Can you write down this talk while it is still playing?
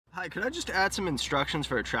Hi, could I just add some instructions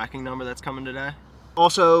for a tracking number that's coming today?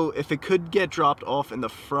 Also, if it could get dropped off in the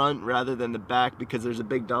front rather than the back, because there's a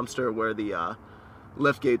big dumpster where the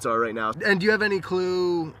lift gates are right now. And do you have any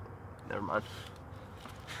clue? Never mind.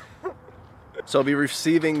 So I'll be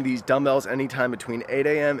receiving these dumbbells anytime between 8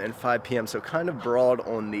 a.m. and 5 p.m. So kind of broad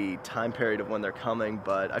on the time period of when they're coming,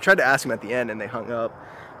 but I tried to ask them at the end and they hung up.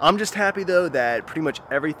 I'm just happy though that pretty much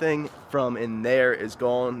everything from in there is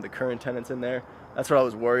gone, the current tenants in there. That's what I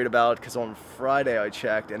was worried about, because on Friday I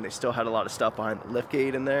checked and they still had a lot of stuff behind the lift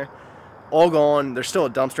gate in there. All gone. There's still a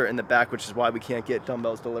dumpster in the back, which is why we can't get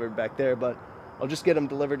dumbbells delivered back there, but I'll just get them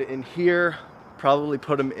delivered in here, probably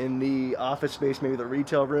put them in the office space, maybe the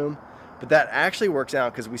retail room. But that actually works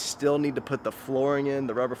out because we still need to put the flooring in,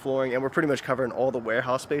 the rubber flooring, and we're pretty much covering all the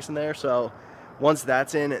warehouse space in there. So once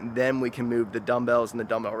that's in, then we can move the dumbbells and the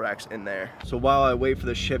dumbbell racks in there. So while I wait for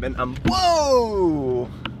the shipment,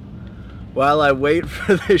 While I wait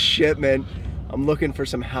for the shipment, I'm looking for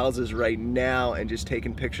some houses right now and just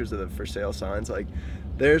taking pictures of the for sale signs. Like,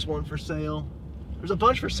 there's one for sale. There's a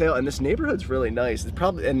bunch for sale, and this neighborhood's really nice. It's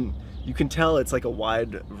probably, and you can tell it's like a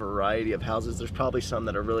wide variety of houses. There's probably some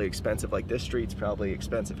that are really expensive, like this street's probably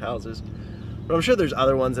expensive houses. But I'm sure there's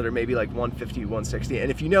other ones that are maybe like 150, 160. And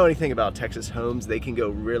if you know anything about Texas homes, they can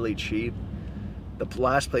go really cheap. The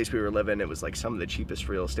last place we were living, it was like some of the cheapest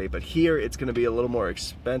real estate, but here it's going to be a little more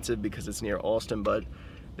expensive because it's near Austin. But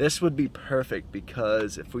this would be perfect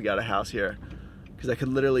because if we got a house here, because I could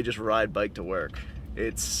literally just ride bike to work.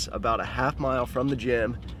 It's about a half mile from the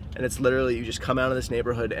gym, and it's literally, you just come out of this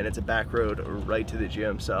neighborhood and it's a back road right to the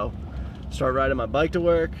gym. So start riding my bike to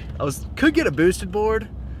work. Could get a boosted board,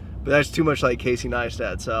 but that's too much like Casey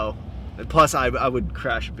Neistat. So, and plus I would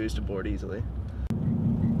crash a boosted board easily.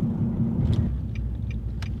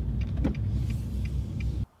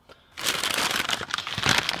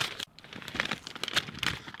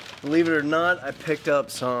 Believe it or not, I picked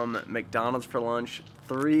up some McDonald's for lunch,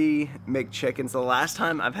 3 McChickens. The last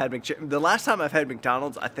time I've had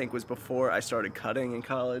McDonald's, I think, was before I started cutting in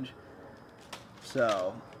college.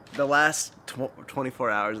 So the last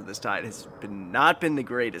 24 hours of this diet has not been the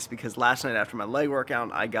greatest, because last night after my leg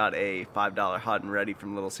workout, I got a $5 hot and ready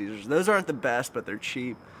from Little Caesars. Those aren't the best, but they're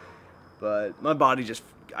cheap. But my body just,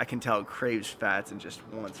 I can tell, craves fats and just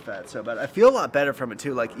wants fat so bad. I feel a lot better from it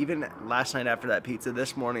too. Like even last night after that pizza,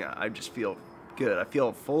 this morning I just feel good. I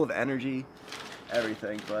feel full of energy,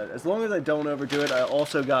 everything. But as long as I don't overdo it, I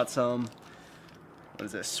also got some, what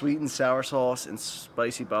is this, sweet and sour sauce and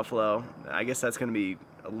spicy buffalo. I guess that's gonna be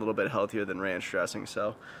a little bit healthier than ranch dressing.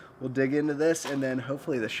 So we'll dig into this and then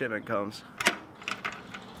hopefully the shipment comes.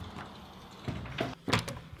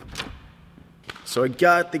 So I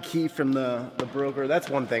got the key from the broker. That's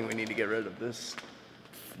one thing we need to get rid of, this,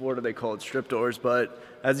 what are they called, strip doors. But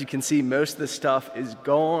as you can see, most of the stuff is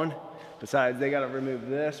gone. Besides, they gotta remove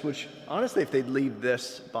this, which honestly, if they'd leave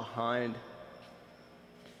this behind,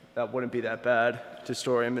 that wouldn't be that bad to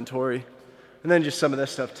store inventory. And then just some of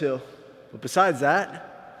this stuff too. But besides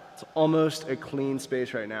that, it's almost a clean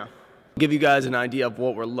space right now. I'll give you guys an idea of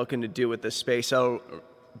what we're looking to do with this space. So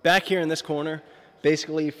back here in this corner,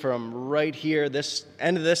 basically from right here, this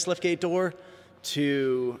end of this liftgate door,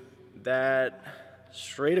 to that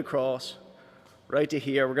straight across, right to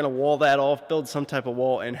here. We're gonna wall that off, build some type of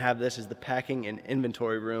wall, and have this as the packing and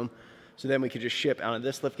inventory room. So then we could just ship out of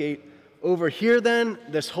this liftgate. Over here then,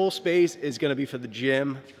 this whole space is gonna be for the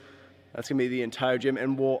gym. That's gonna be the entire gym,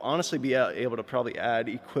 and we'll honestly be able to probably add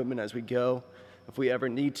equipment as we go if we ever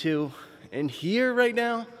need to. And here right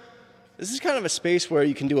now, this is kind of a space where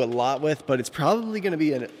you can do a lot with, but it's probably going to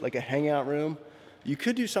be like a hangout room. You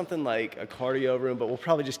could do something like a cardio room, but we'll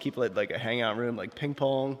probably just keep it like a hangout room, like ping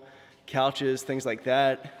pong, couches, things like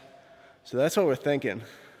that. So that's what we're thinking.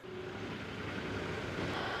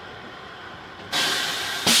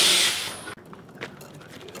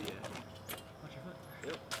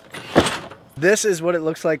 This is what it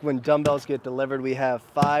looks like when dumbbells get delivered. We have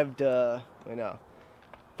 5 to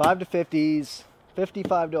 50s.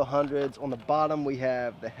 55 to 100s. On the bottom we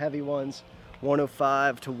have the heavy ones,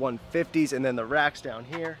 105 to 150s, and then the racks down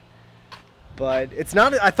here. But it's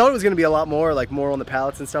not, I thought it was going to be a lot more, like more on the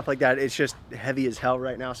pallets and stuff like that. It's just heavy as hell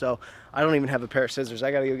right now, so I don't even have a pair of scissors.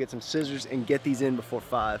 I gotta go get some scissors and get these in before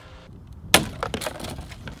 5.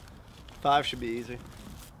 5 should be easy.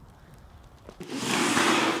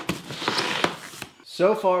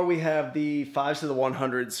 So far we have the 5s to the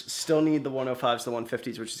 100s, still need the 105s to the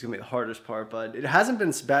 150s, which is gonna be the hardest part, but it hasn't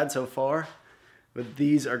been bad so far, but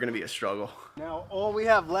these are gonna be a struggle. Now all we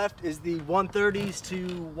have left is the 130s to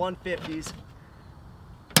 150s.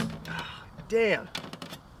 Damn,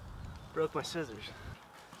 broke my scissors.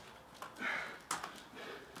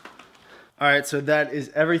 All right, so that is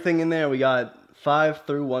everything in there. We got 5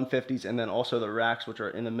 through 150s and then also the racks, which are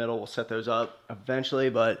in the middle. We'll set those up eventually,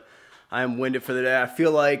 but I am winded for the day. I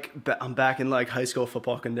feel like I'm back in like high school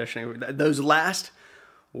football conditioning. Those last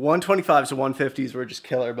 125s to 150s were just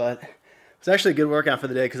killer, but it's actually a good workout for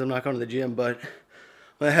the day because I'm not going to the gym, but I'm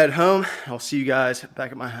gonna head home. I'll see you guys back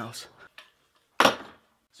at my house.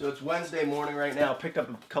 So it's Wednesday morning right now. Picked up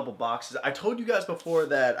a couple boxes. I told you guys before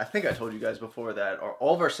that, I think I told you guys before that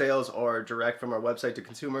all of our sales are direct from our website to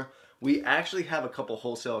consumer. We actually have a couple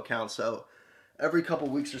wholesale accounts, so every couple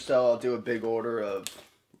weeks or so I'll do a big order of,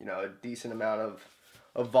 you know, a decent amount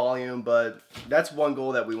of volume, but that's one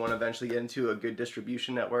goal that we want to eventually get into, a good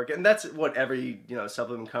distribution network. And that's what every, you know,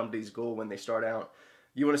 supplement company's goal when they start out.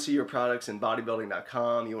 You want to see your products in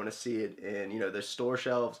bodybuilding.com, you want to see it in, you know, the store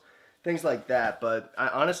shelves, things like that. But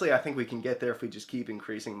honestly, I think we can get there if we just keep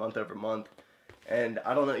increasing month over month. And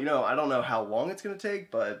I don't know, you know, I don't know how long it's going to take,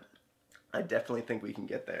 but I definitely think we can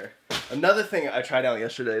get there. Another thing I tried out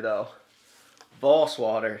yesterday though, Voss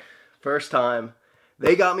water. First time.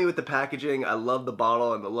 They got me with the packaging. I love the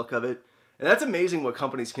bottle and the look of it. And that's amazing what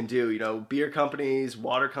companies can do. You know, beer companies,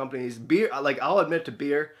 water companies, beer, like I'll admit to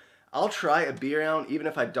beer, I'll try a beer out even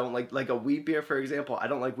if I don't like a wheat beer, for example. I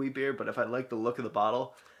don't like wheat beer, but if I like the look of the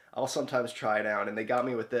bottle, I'll sometimes try it out. And they got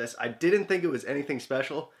me with this. I didn't think it was anything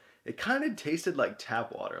special. It kind of tasted like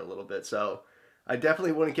tap water a little bit. So I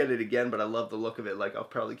definitely wouldn't get it again, but I love the look of it. Like I'll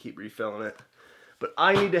probably keep refilling it. But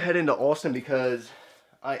I need to head into Austin because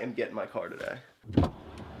I am getting my car today.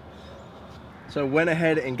 So I went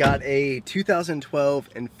ahead and got a 2012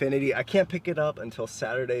 Infiniti. I can't pick it up until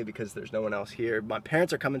Saturday because there's no one else here. My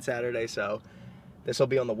parents are coming Saturday, so this will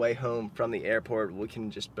be on the way home from the airport. We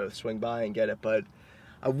can just both swing by and get it. But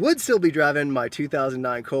I would still be driving my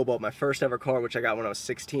 2009 Cobalt, my first ever car, which I got when I was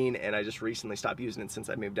 16, and I just recently stopped using it since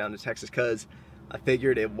I moved down to Texas because I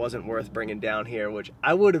figured it wasn't worth bringing down here, which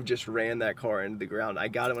I would have just ran that car into the ground. I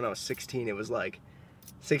got it when I was 16. It was like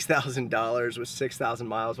 $6,000 with 6,000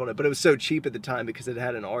 miles on it, but it was so cheap at the time because it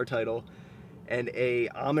had an R title, and a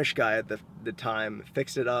Amish guy at the time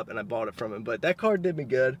fixed it up and I bought it from him. But that car did me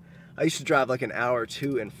good. I used to drive like an hour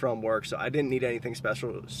to and from work, so I didn't need anything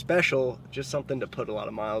special, just something to put a lot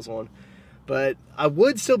of miles on. But I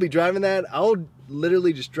would still be driving that. I'll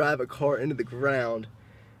literally just drive a car into the ground,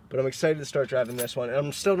 but I'm excited to start driving this one. And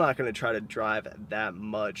I'm still not going to try to drive that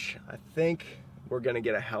much. I think we're going to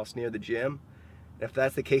get a house near the gym. If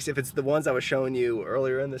that's the case, if it's the ones I was showing you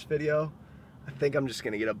earlier in this video, I think I'm just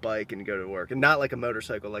gonna get a bike and go to work. And not like a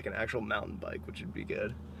motorcycle, like an actual mountain bike, which would be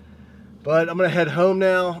good. But I'm gonna head home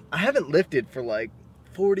now. I haven't lifted for like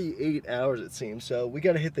 48 hours it seems, so we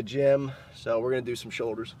gotta hit the gym. So we're gonna do some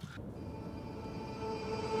shoulders.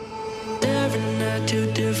 Staring at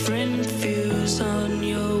two different views on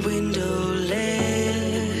your window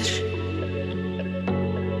ledge.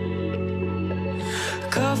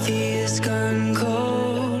 Coffee is gone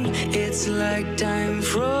cold, it's like time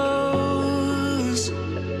froze.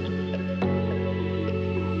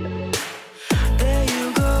 There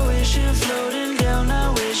you go, wishing floating down,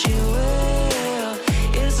 I wish you well.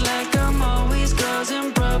 It's like I'm always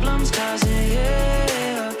causing problems, causing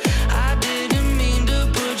hell. I didn't mean to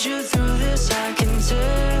put you through this, I can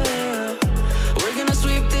tell. We're gonna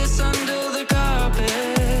sweep this under the carpet.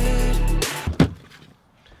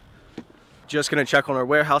 Just gonna check on our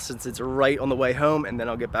warehouse since it's right on the way home, and then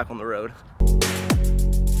I'll get back on the road.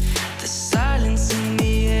 The silence in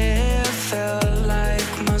the air felt like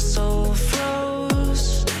my soul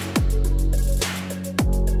froze.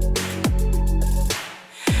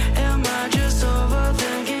 Am I just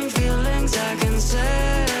overthinking feelings I can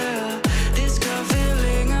sell? This gut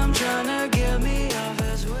feeling I'm trying to get me off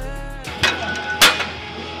as well.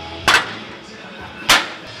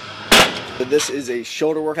 This is a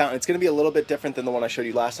shoulder workout, and it's going to be a little bit different than the one I showed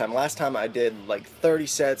you last time. Last time I did like 30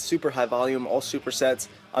 sets, super high volume, all supersets.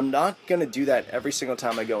 I'm not going to do that every single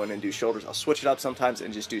time I go in and do shoulders. I'll switch it up sometimes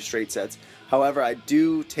and just do straight sets. However, I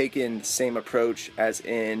do take in the same approach, as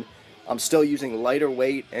in I'm still using lighter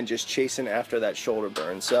weight and just chasing after that shoulder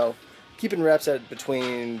burn. So keeping reps at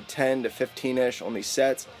between 10 to 15-ish on these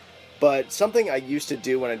sets. But something I used to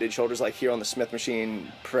do when I did shoulders, like here on the Smith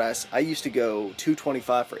machine press, I used to go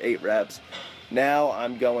 225 for 8 reps. Now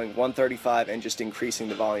I'm going 135 and just increasing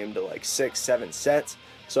the volume to like 6, 7 sets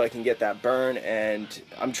so I can get that burn. And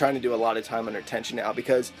I'm trying to do a lot of time under tension now,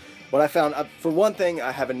 because what I found, for one thing,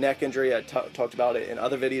 I have a neck injury. I talked about it in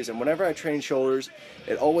other videos, and whenever I train shoulders,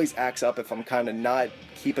 it always acts up if I'm kind of not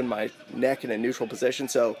keeping my neck in a neutral position.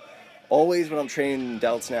 So always when I'm training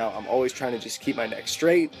delts now, I'm always trying to just keep my neck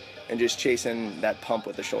straight and just chasing that pump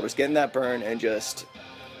with the shoulders, getting that burn and just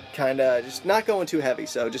kind of just not going too heavy,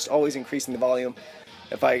 so just always increasing the volume.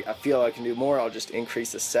 If I feel I can do more, I'll just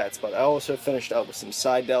increase the sets. But I also finished up with some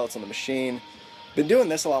side delts on the machine. Been doing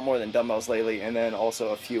this a lot more than dumbbells lately, and then also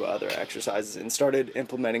a few other exercises, and started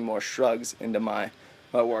implementing more shrugs into my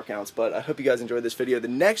workouts. But I hope you guys enjoyed this video. The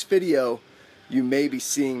next video you may be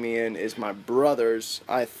seeing me in is my brother's.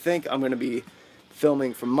 I think I'm going to be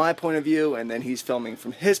filming from my point of view, and then he's filming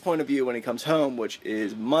from his point of view when he comes home, which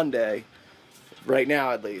is Monday. Right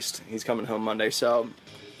now, at least. He's coming home Monday, so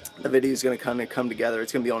the video is going to kind of come together.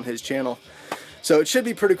 It's going to be on his channel. So it should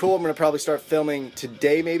be pretty cool. I'm going to probably start filming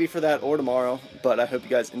today maybe for that, or tomorrow. But I hope you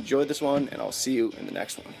guys enjoyed this one, and I'll see you in the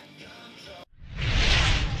next one.